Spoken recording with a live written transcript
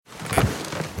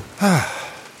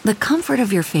The comfort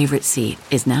of your favorite seat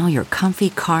is now your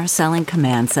comfy car-selling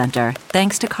command center,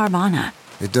 thanks to Carvana.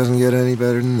 It doesn't get any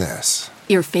better than this.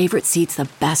 Your favorite seat's the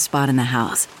best spot in the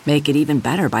house. Make it even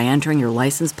better by entering your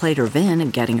license plate or VIN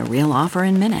and getting a real offer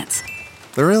in minutes.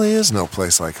 There really is no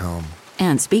place like home.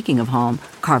 And speaking of home,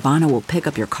 Carvana will pick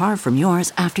up your car from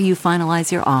yours after you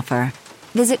finalize your offer.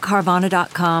 Visit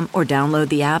Carvana.com or download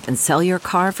the app and sell your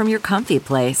car from your comfy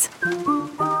place.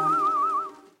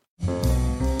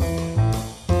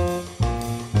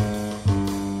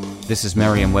 This is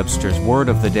Merriam-Webster's Word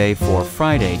of the Day for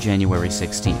Friday, January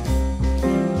 16th.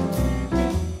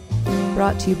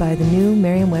 Brought to you by the new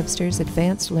Merriam-Webster's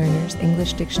Advanced Learners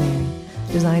English Dictionary,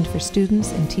 designed for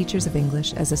students and teachers of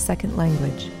English as a second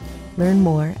language. Learn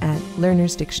more at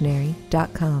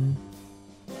learnersdictionary.com.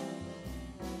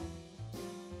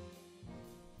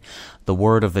 The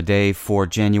word of the day for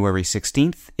January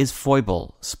 16th is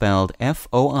foible, spelled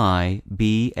F-O-I-B-L-E.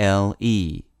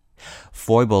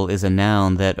 Foible is a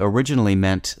noun that originally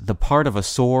meant the part of a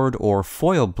sword or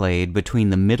foil blade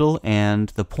between the middle and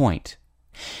the point.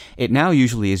 It now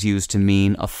usually is used to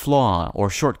mean a flaw or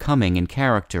shortcoming in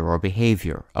character or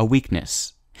behavior, a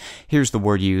weakness. Here's the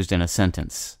word used in a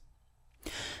sentence.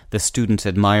 The students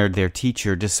admired their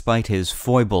teacher despite his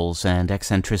foibles and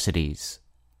eccentricities.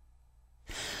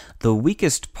 The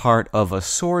weakest part of a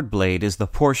sword blade is the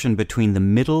portion between the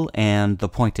middle and the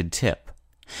pointed tip.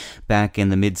 Back in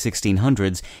the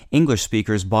mid-1600s, English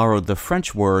speakers borrowed the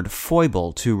French word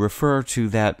foible to refer to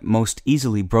that most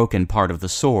easily broken part of the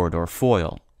sword or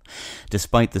foil.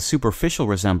 Despite the superficial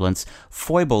resemblance,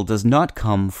 foible does not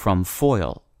come from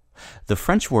foil. The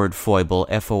French word foible,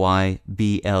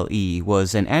 F-O-I-B-L-E,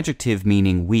 was an adjective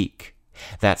meaning weak.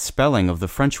 That spelling of the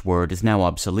French word is now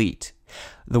obsolete.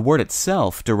 The word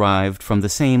itself derived from the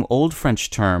same Old French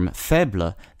term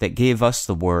feble that gave us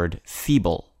the word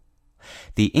feeble.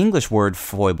 The English word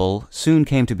foible soon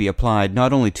came to be applied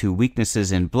not only to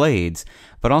weaknesses in blades,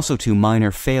 but also to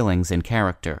minor failings in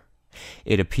character.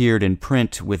 It appeared in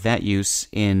print with that use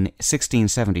in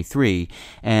 1673,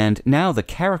 and now the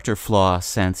character flaw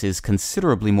sense is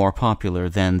considerably more popular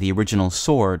than the original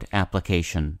sword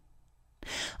application.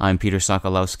 I'm Peter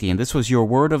Sokolowski, and this was your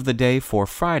Word of the Day for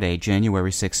Friday,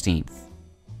 January 16th.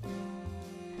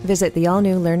 Visit the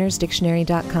all-new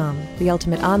learnersdictionary.com, the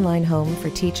ultimate online home for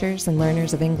teachers and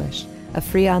learners of English. A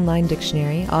free online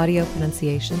dictionary, audio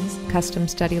pronunciations, custom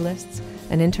study lists,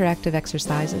 and interactive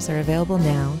exercises are available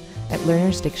now at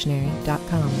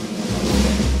learnersdictionary.com.